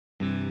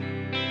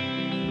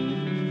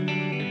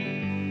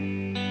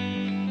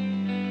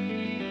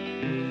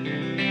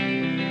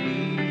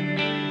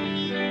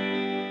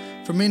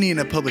From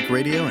Indiana Public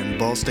Radio and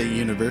Ball State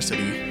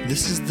University,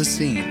 this is The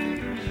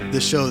Scene,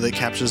 the show that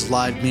captures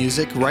live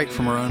music right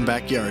from our own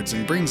backyards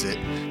and brings it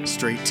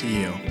straight to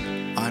you.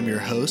 I'm your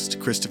host,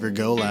 Christopher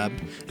Golab,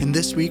 and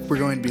this week we're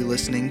going to be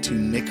listening to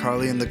Nick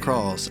Harley and the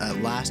Crawls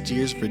at last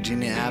year's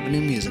Virginia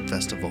Avenue Music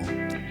Festival.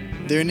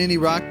 They're an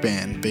indie rock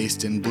band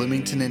based in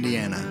Bloomington,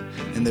 Indiana,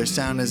 and their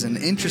sound is an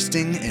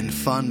interesting and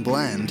fun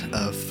blend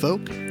of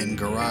folk and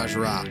garage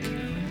rock.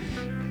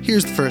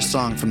 Here's the first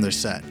song from their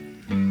set.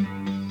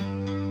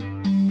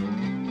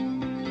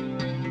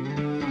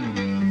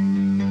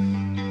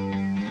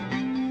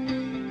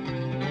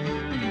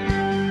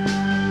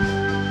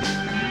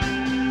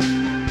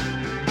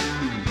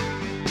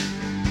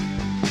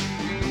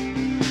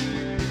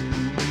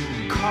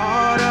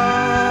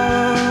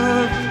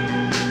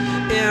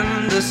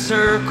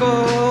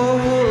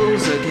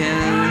 Circles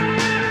again,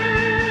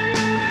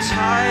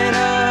 tied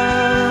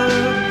up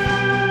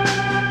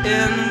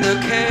in the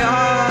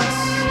chaos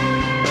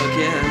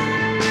again.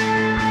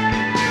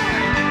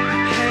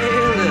 Hey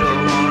little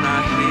one,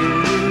 I hear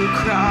you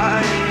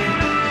crying,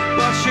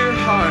 but your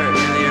heart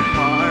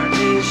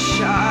is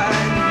shy.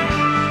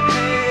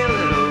 Hey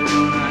little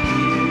one, I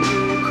hear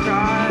you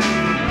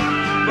crying,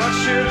 but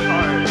your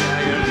heart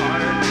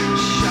is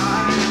shy.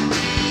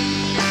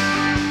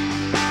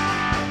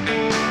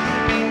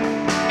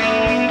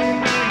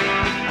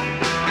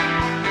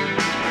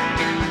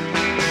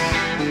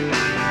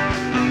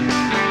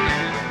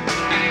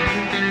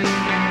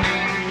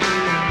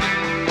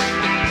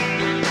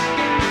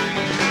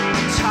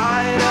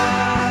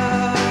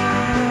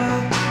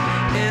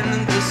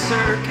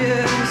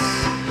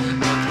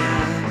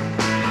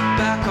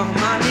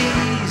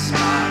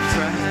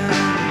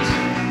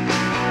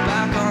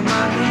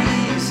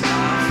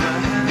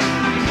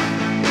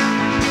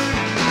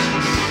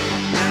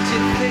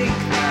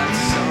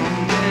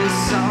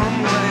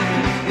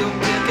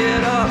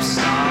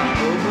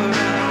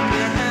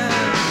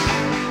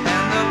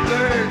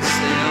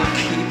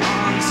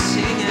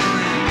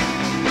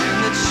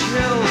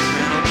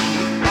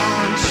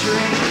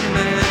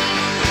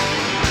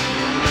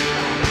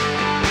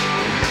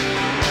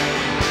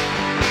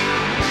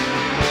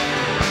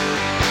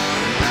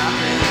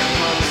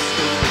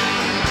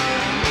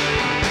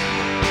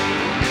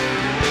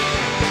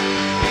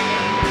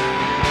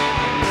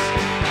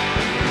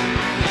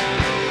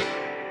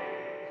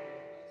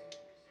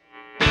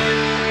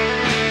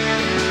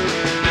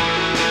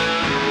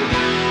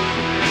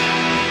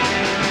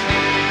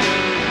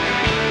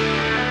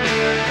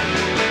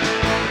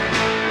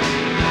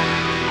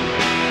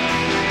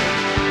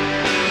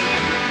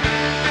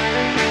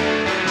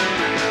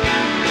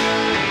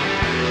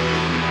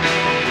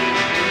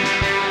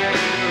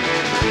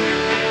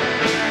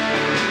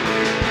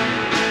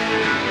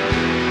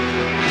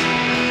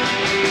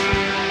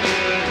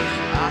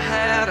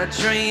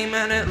 Dream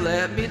and it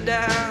let me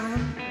down.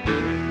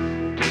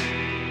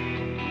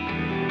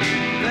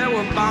 There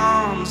were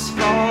bombs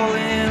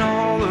falling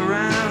all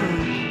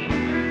around.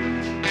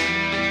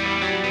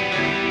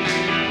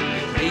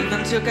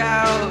 Even took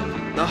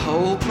out the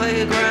whole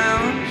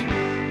playground.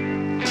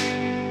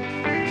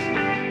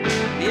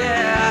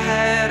 Yeah, I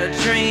had a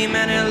dream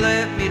and it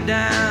let me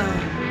down.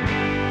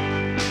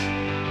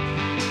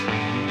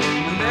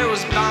 And there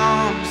was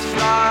bombs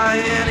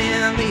flying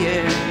in the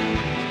air.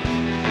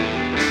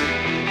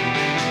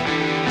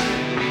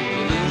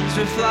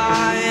 Were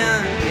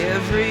flying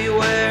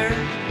everywhere,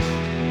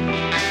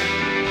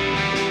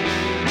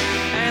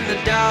 and the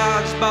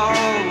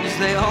dodgeballs,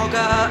 they all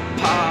got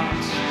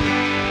popped.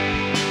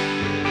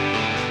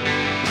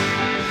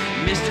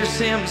 Mr.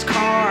 Sims'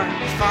 car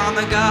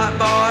finally got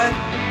bought.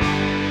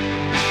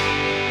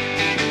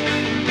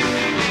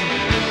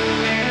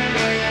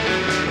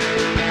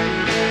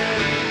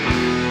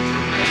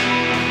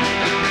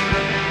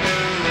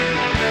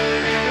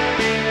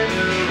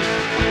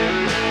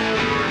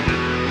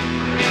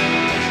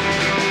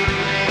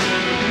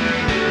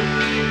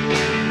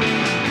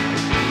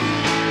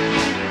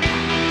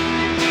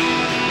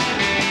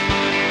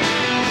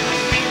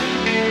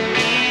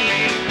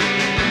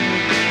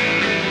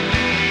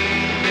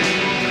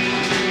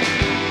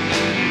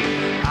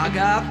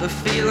 Got the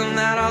feeling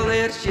that I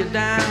let you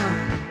down.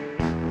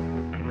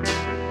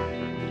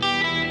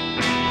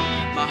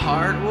 My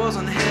heart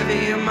wasn't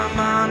heavy and my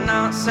mind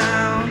not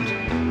sound.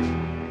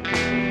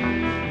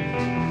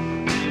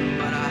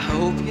 But I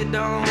hope you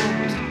don't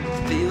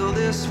feel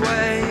this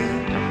way.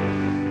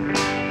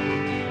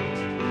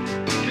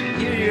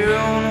 You're your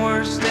own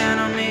worst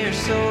enemy, or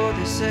so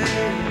they say.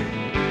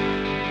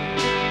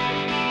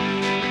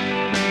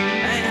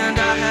 And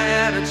I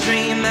had a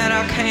dream that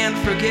I can't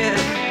forget.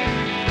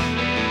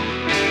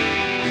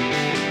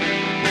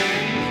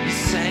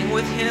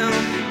 With him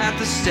at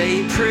the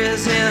state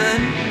prison,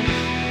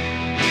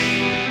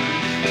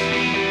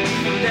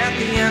 and at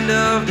the end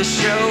of the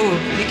show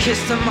he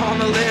kissed him on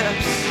the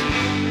lips.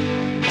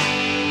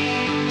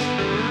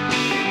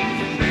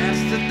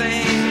 That's the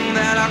thing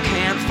that I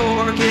can't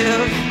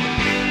forgive.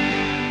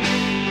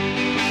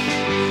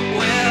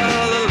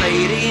 Well, the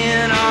lady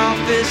in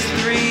office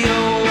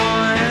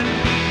 301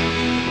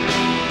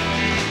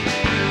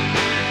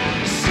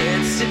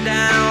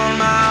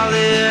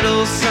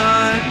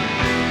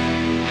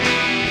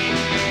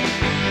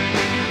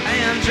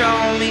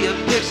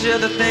 picture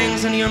the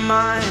things in your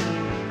mind.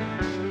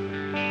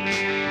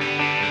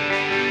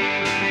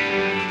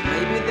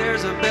 Maybe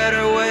there's a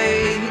better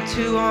way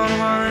to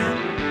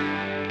unwind.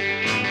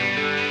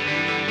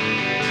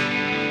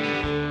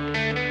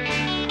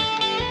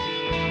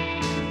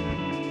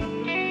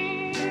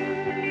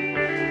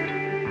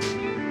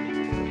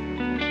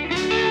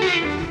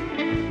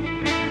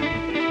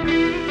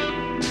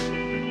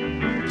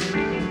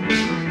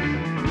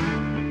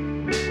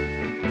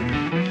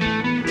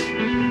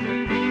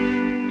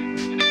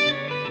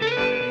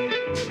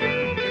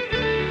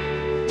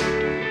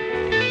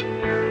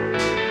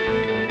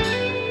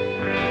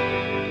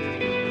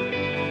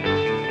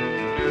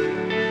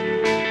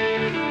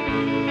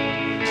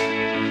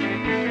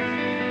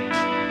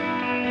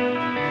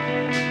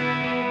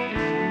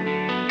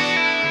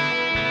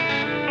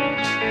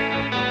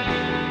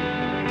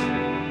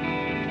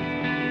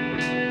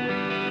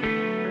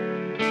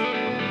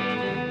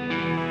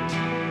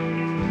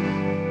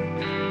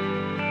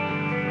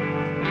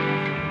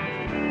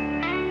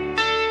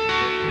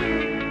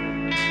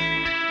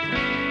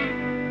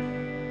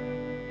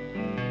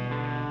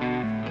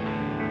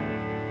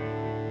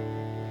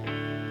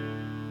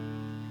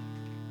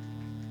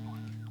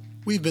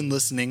 We've been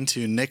listening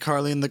to Nick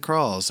Harley and the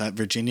Crawls at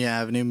Virginia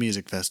Avenue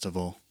Music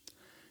Festival.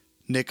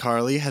 Nick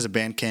Harley has a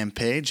Bandcamp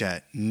page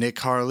at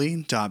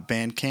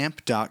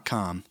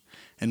nickharley.bandcamp.com,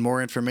 and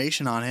more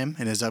information on him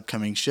and his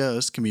upcoming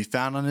shows can be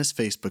found on his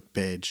Facebook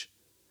page.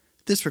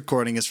 This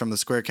recording is from the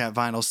Square Cat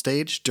Vinyl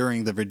stage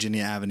during the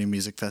Virginia Avenue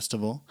Music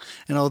Festival,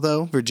 and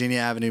although Virginia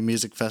Avenue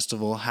Music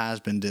Festival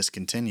has been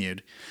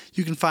discontinued,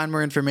 you can find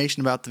more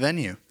information about the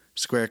venue,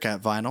 Square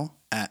Cat Vinyl,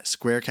 at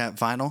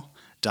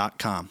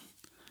squarecatvinyl.com.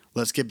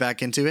 Let's get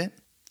back into it.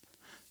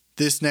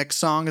 This next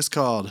song is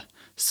called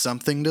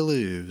Something to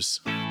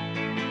Lose. She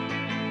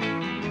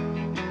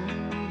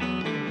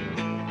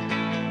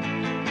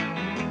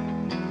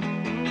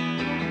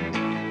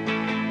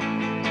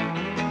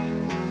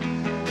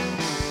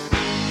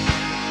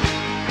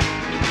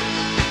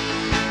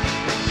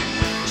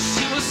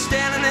was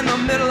standing in the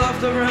middle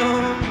of the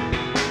room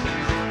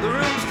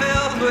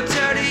filled with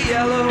dirty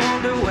yellow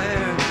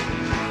underwear.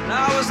 And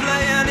I was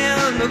laying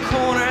in the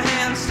corner,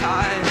 hands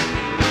tied.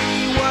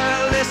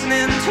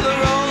 Listening to the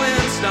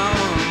Rolling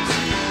Stones.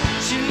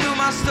 She knew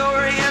my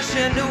story and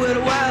she knew it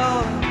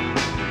well.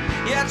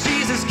 Yeah,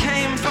 Jesus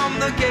came from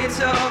the gates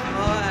of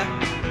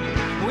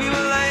hell. We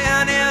were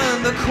laying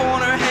in the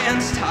corner,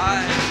 hands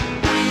tied.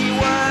 We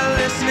were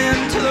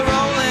listening to the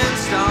Rolling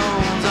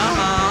Stones.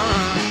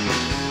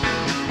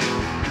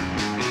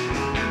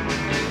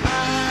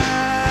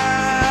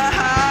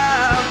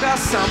 I've got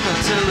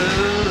something to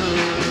lose.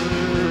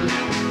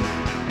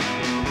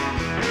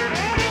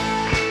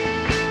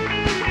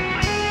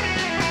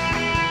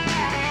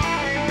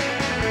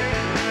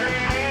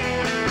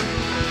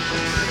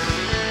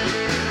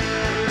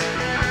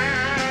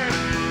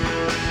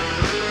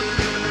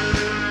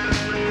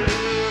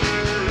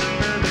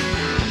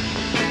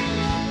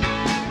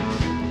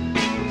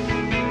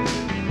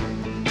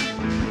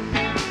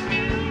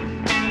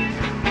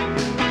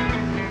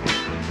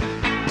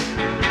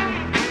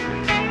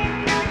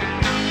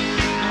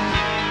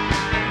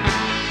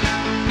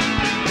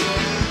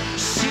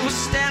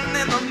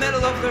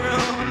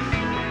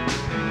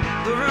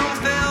 The room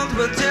filled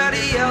with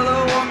dirty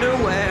yellow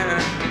underwear.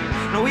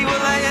 And we were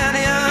laying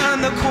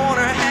in the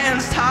corner,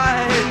 hands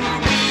tied.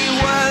 We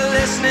were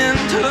listening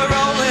to the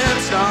Rolling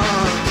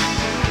Stones.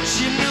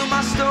 She knew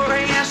my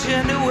story and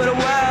she knew it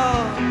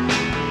well.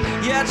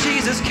 Yeah,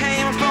 Jesus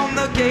came from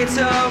the gates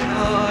of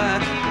hell.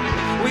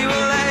 We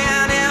were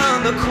laying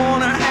in the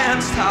corner,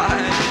 hands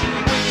tied.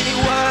 We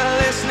were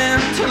listening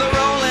to the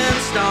Rolling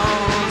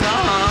Stones.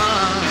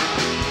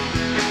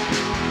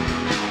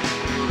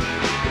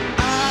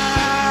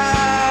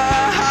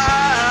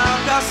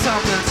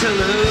 Something to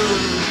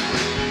lose.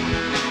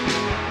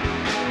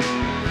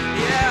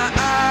 Yeah,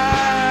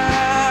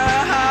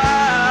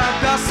 I've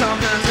got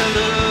something to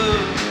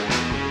lose.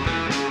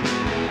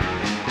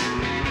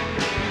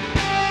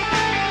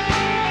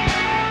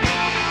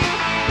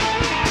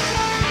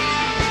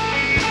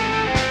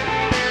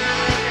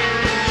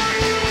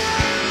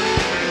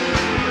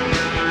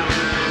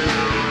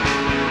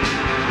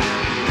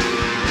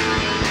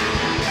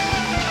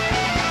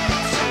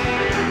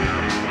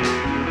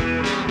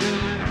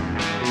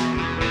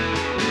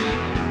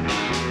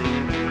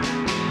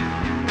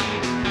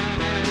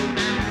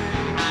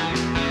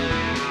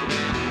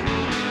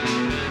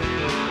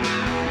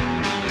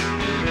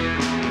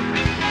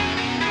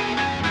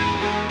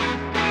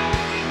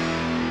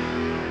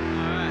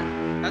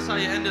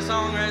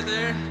 Song right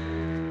there.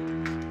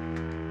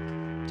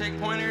 Take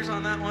pointers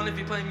on that one. If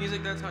you play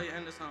music, that's how you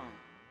end a song.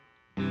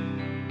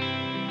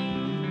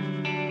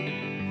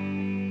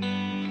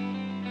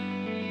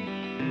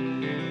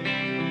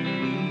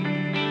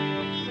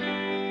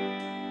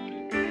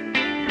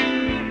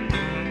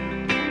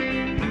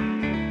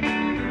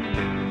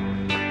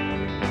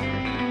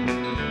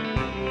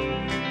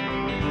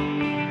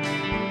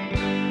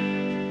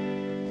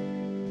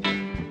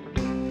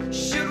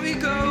 Should we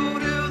go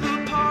to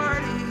the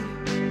party?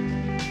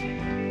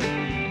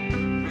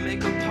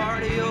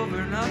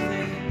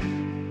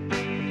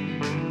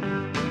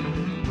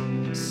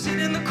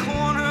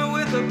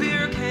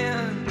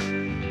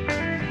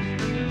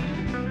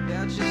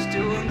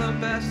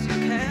 best you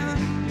can.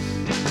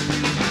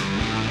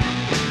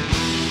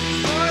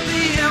 For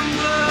the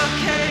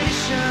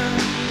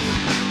implications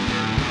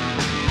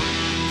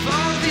of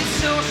all these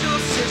social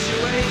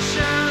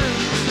situations.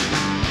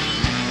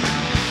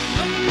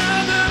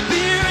 Another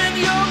beer and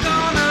you're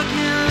gone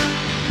again.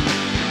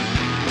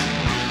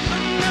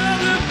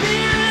 Another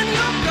beer and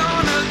you're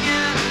gone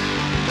again.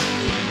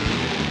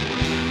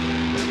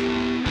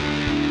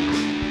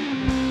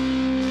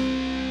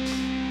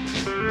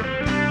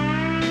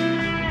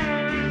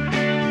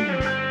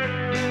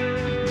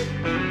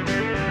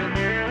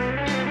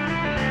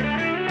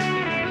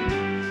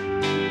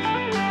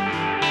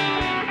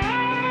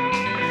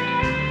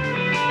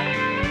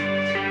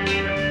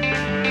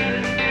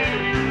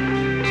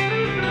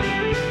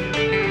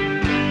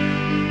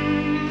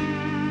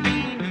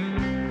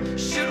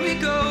 Should we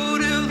go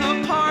to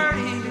the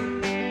party?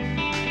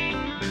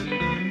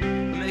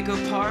 Make a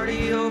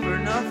party over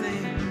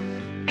nothing.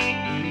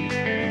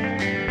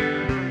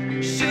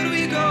 Should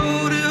we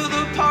go to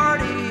the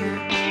party?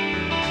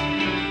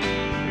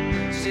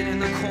 Sit in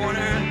the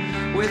corner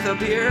with a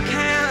beer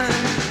can.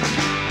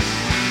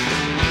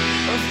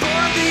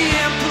 For the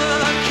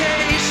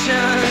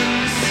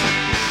implications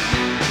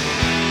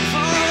of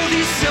all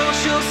these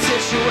social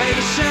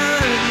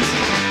situations.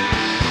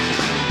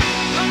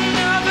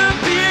 Another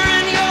beer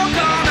and you're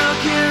gone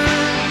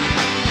again.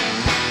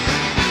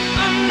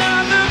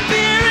 Another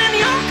beer and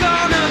you're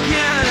gone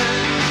again.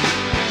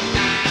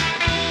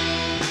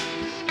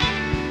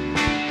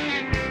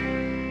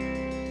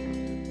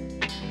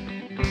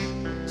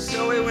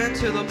 So we went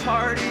to the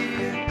party.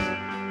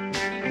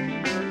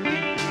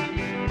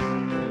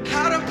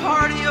 Had a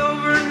party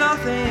over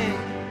nothing.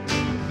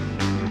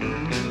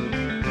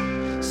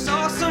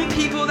 Saw some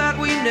people that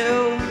we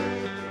knew.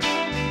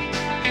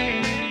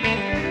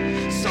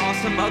 Saw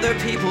some other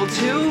people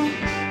too.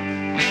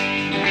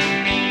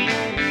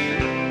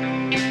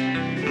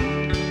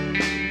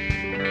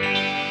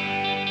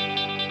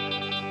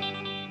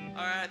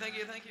 All right, thank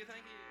you, thank you,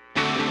 thank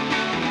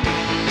you.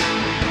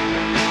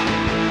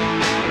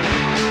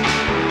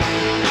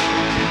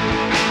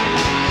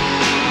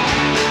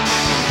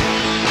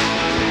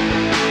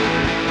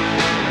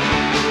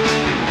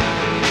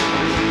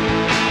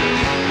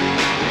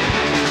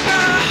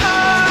 My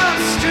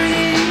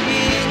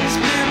heartstrings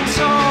been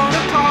torn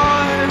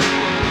apart.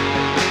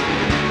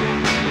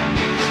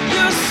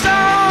 Your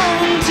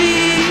song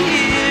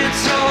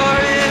tore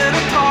it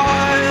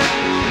apart.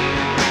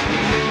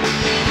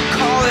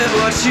 Call it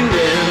what you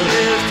will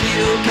if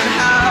you can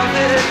have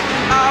it.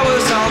 I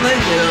was on the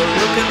hill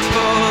looking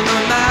for the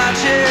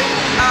magic.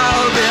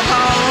 I'll be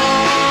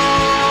home.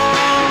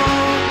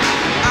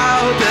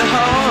 I'll be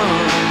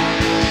home.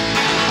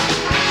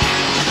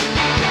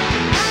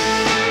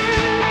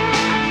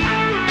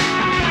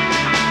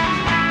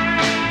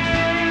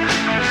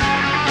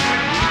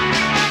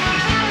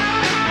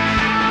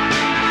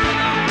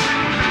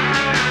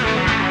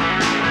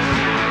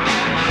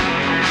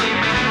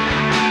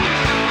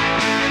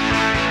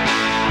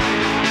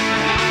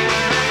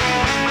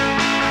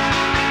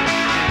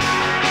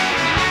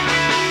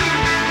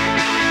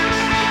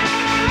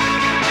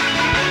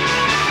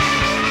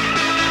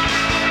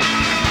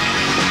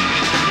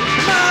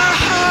 My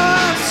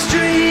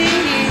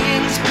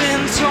heartstrings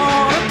been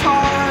torn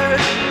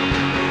apart.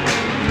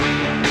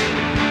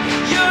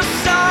 Your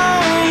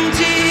song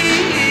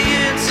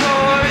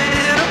tore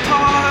it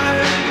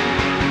apart.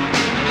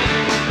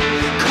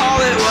 Call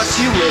it what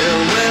you will,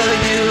 well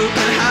you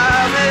can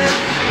have it.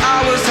 I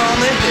was on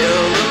the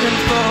hill looking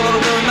for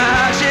the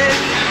magic.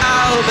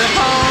 I'll be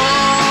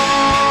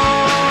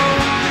home.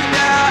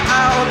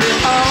 Yeah, I'll be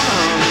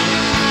home.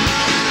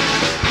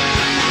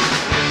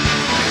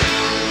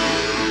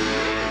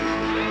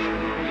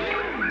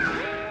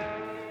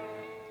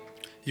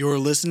 You're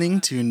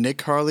listening to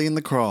Nick Harley and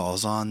the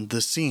Crawls on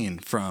The Scene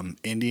from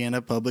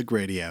Indiana Public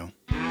Radio.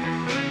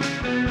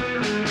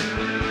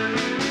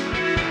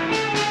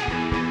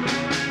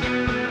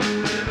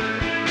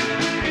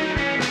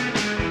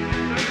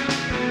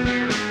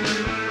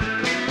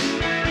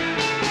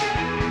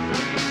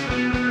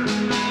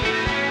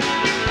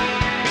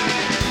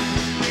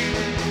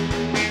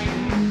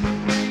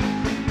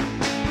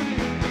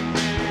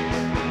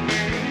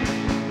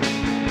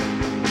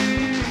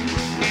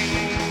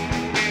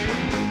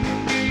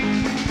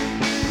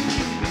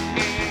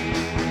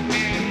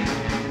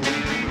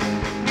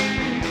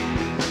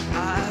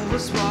 I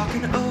was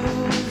walking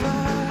over.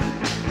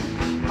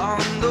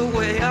 On the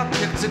way I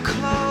picked a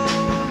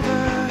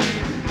clover.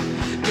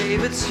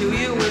 Gave it to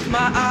you with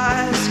my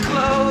eyes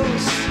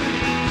closed.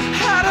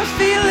 Had a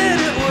feeling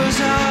it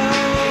was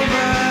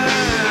over.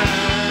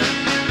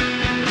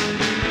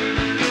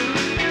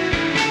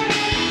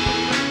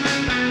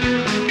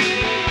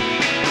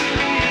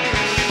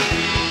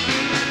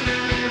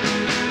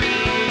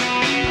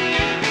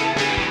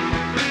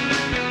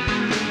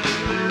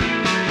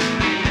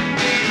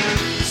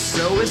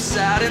 So we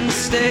sat and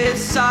stayed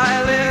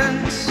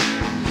silent.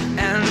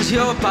 And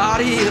your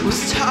body, it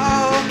was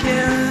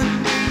talking.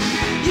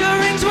 Your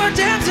rings were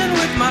dancing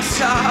with my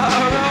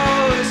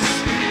sorrows.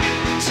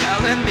 Tell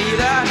telling me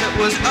that it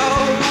was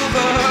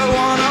over.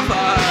 One of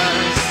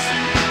us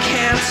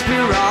can't be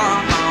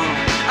wrong.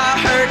 I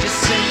heard you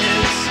sing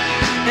it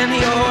in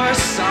your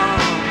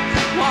song.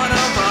 One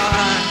of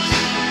us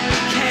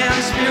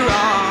can't be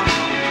wrong.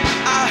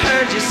 I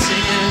heard you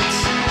sing it.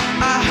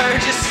 I heard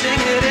you sing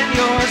it in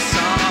your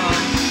song.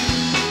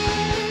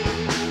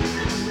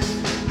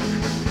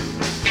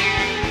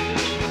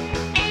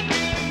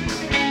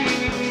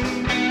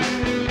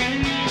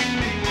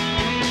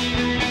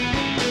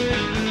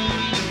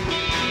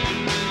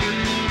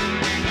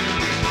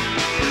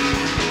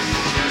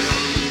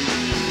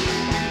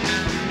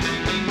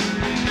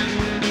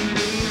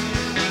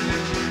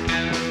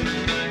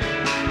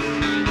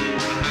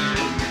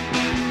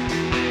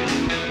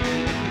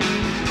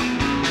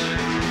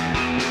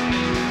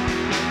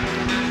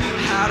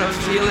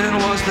 Feeling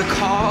was the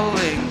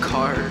calling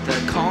card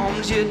that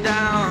calmed you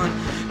down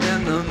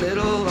in the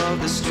middle of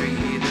the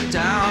street,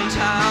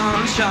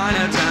 downtown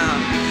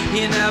Chinatown.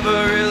 You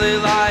never really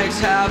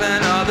liked having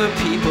other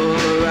people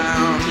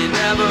around. You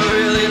never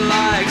really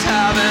liked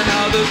having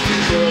other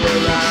people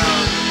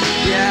around.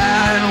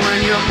 Yeah, and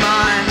when your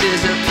mind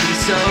is a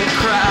piece of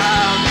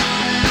crap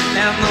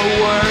and the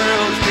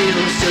world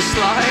feels just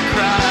like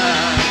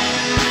crap,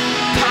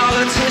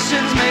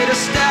 politicians made of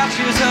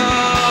statues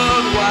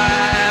of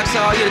wax.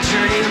 All you're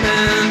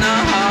dreaming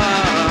of.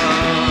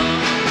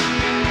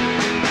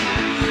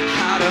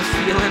 Had a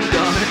feeling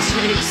gonna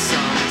take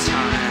some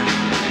time.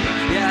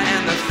 Yeah,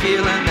 and the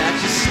feeling that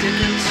you're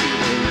sticking to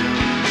it.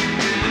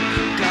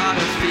 Got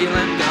a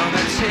feeling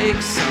gonna take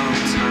some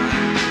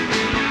time.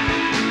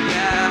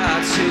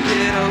 Yeah, to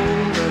get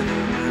over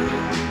the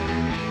moon.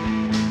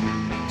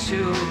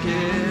 To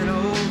get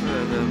over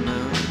the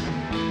moon.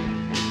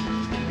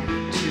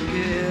 To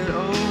get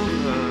over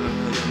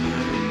the moon.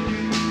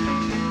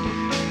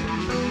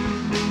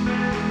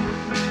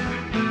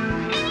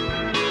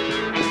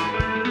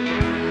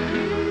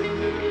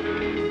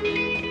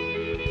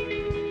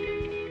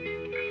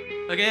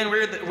 Again,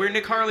 we're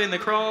Nick Harley and the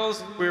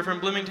Crawls. We're from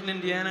Bloomington,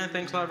 Indiana.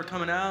 Thanks a lot for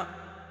coming out.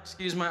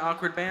 Excuse my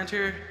awkward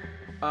banter.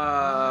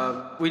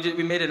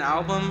 We made an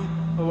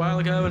album a while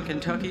ago in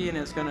Kentucky, and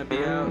it's gonna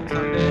be out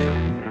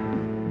someday.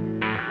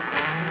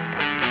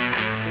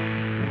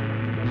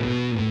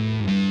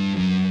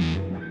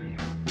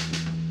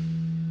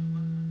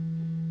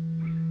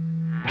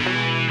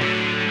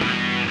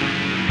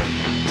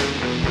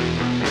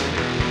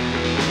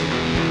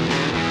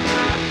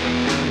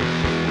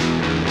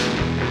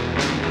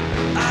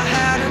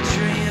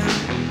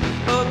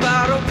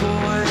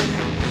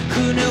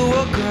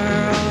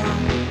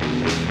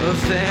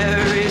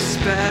 Very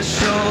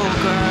special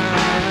girl.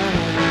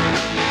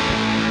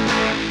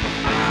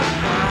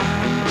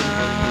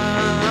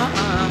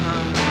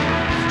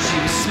 She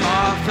was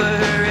smart for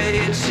her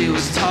age. She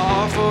was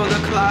tall for the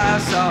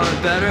class. All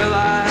had better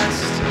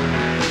last.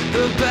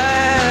 The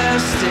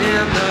best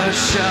in the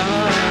show.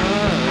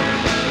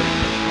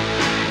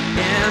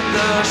 In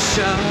the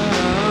show.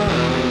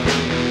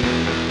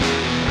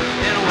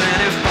 And when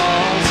it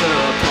falls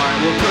apart,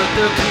 we'll put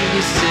the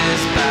pieces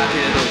back.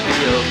 It'll be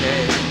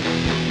okay.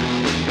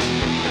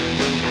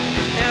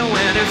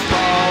 When it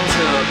falls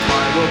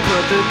apart, we'll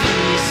put the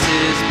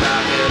pieces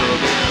back. It'll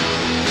be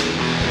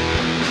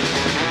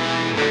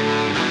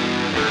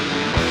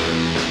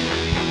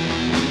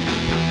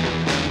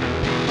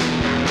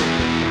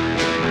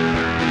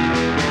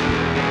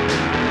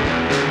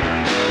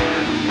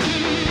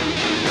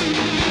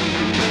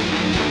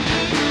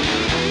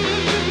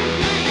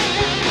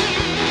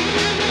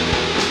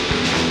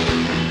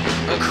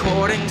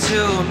according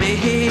to me,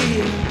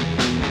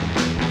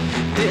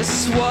 this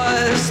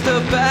was the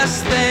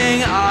best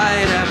thing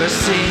I'd ever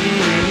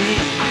seen.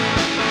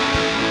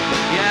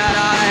 Yeah,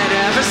 I'd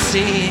ever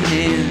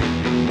seen.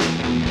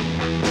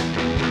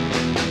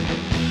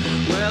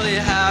 Well, he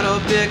had a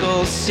big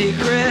old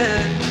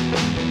secret.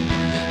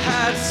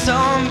 Had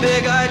some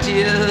big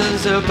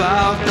ideas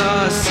about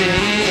the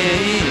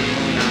scene.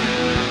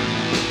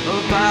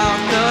 About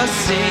the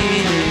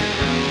scene.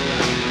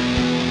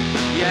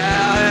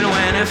 Yeah, and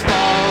when it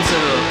falls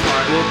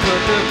apart, we'll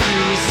put the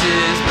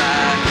pieces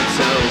back. It's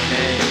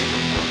okay.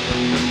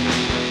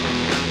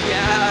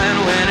 Yeah, and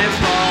when it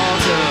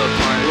falls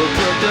apart, we'll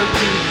put the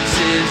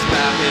pieces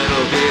back.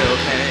 It'll be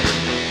okay.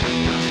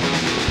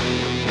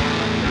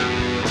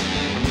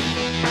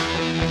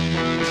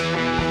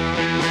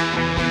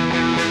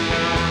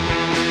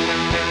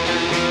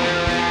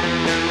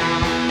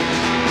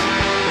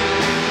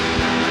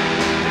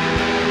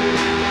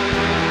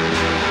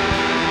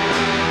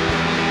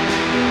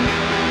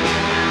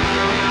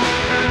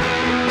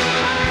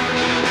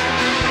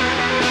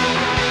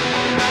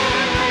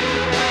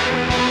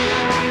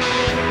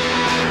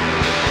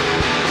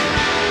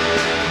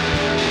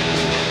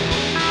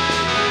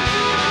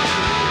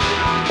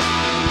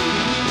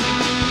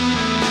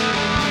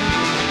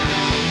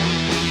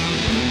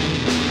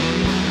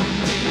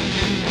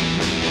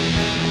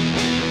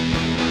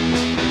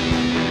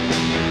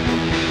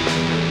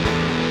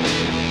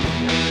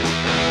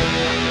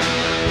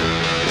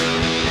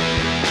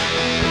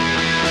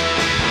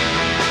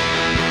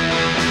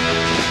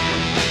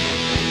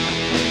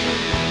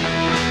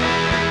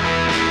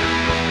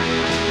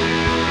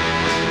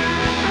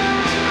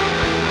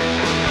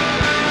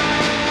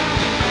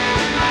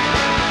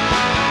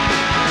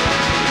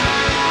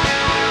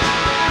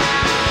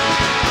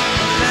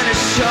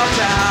 shut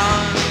down.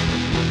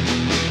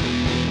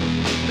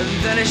 And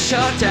then it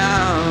shut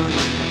down.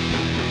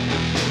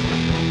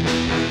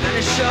 And then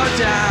it shut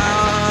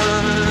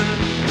down.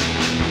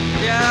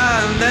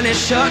 Yeah, and then it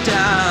shut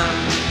down.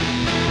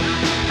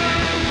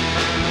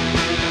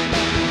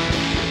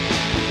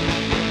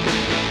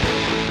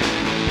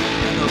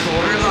 And the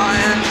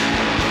borderline.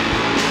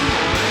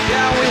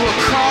 Yeah, we were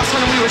crossed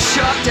and we were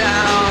shut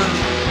down.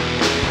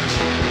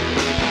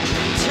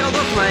 Till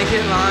the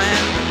blanket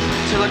line,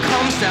 till it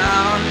comes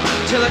down,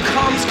 till it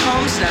comes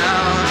down.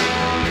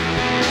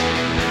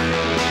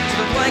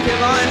 Till the blanket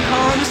line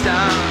comes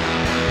down.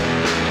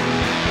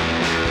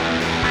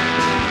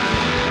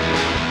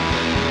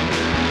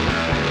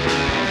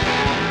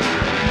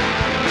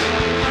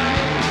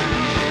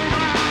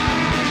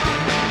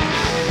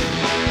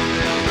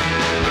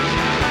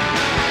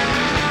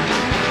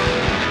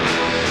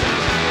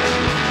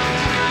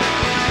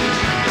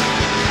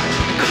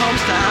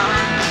 Comes down,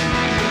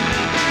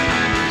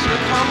 till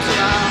it comes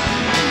down,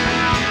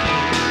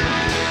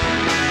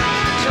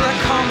 till it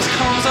comes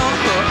on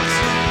hooks,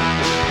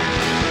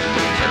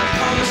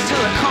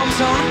 till it comes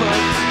on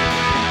hooks.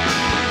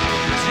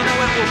 So you know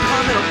when it will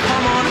come, it'll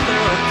come on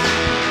hooks.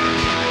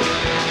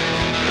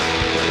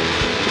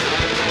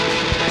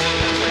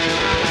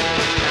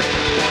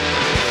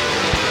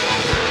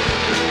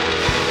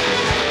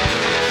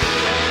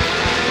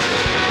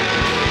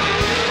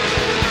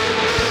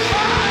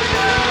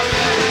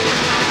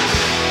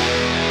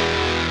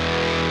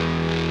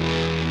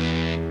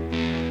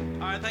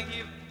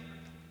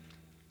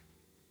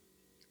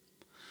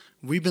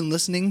 We've been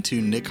listening to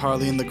Nick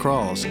Harley and the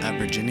Crawls at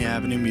Virginia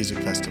Avenue Music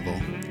Festival.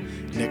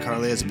 Nick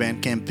Harley has a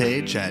Bandcamp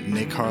page at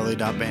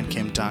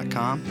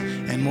nickharley.bandcamp.com,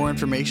 and more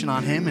information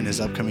on him and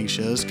his upcoming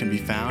shows can be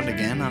found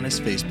again on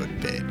his Facebook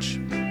page.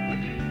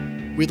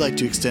 We'd like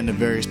to extend a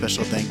very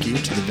special thank you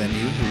to the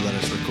venue who let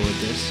us record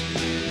this,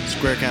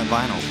 Square Cat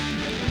Vinyl.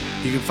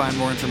 You can find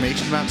more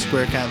information about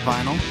Square Cat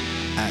Vinyl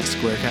at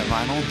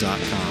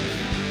squarecatvinyl.com.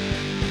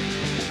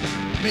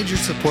 Major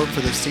support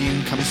for the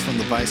scene comes from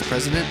the Vice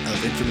President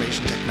of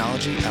Information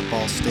Technology at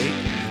Ball State,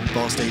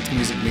 Ball State's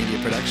music media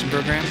production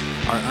program,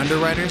 our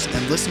underwriters,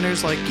 and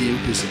listeners like you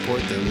who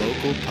support their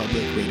local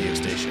public radio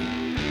station.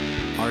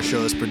 Our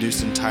show is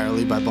produced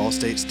entirely by Ball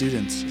State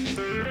students.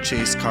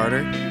 Chase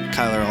Carter,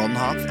 Kyler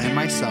Aldenhoff, and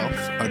myself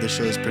are the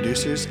show's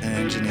producers and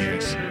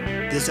engineers.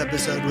 This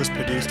episode was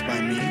produced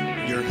by me,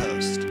 your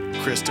host,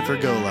 Christopher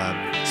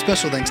Golab.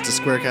 Special thanks to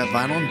Square Cat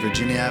Vinyl and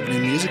Virginia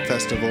Avenue Music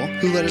Festival,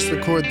 who let us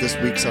record this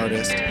week's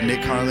artist,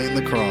 Nick Harley and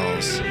the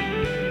Crawls.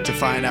 To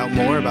find out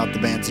more about the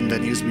bands and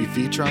venues we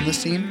feature on The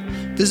Scene,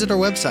 visit our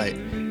website,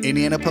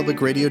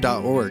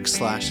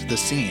 indianapublicradio.org/The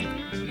Scene,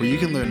 where you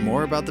can learn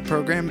more about the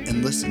program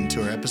and listen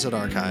to our episode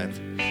archive.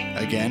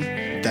 Again,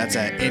 that's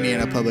at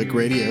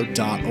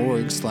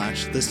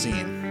indianapublicradio.org/The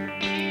Scene.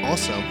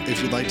 Also,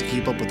 if you'd like to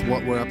keep up with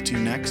what we're up to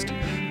next,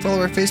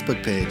 follow our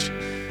Facebook page.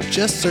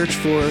 Just search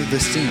for The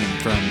Scene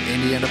from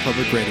Indiana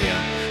Public Radio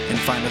and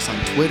find us on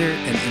Twitter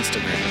and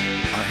Instagram.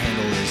 Our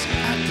handle is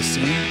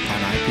 @TheScene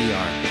on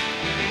IPR.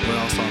 We're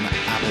also on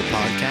Apple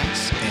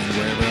Podcasts and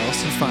wherever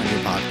else you find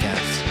your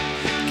podcasts.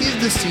 Give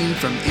The Scene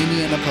from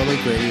Indiana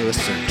Public Radio a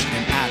search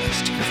and add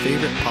us to your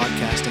favorite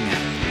podcasting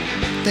app.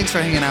 Thanks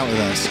for hanging out with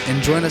us,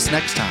 and join us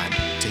next time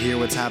to hear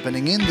what's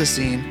happening in The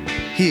Scene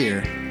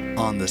here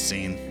on The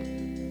Scene.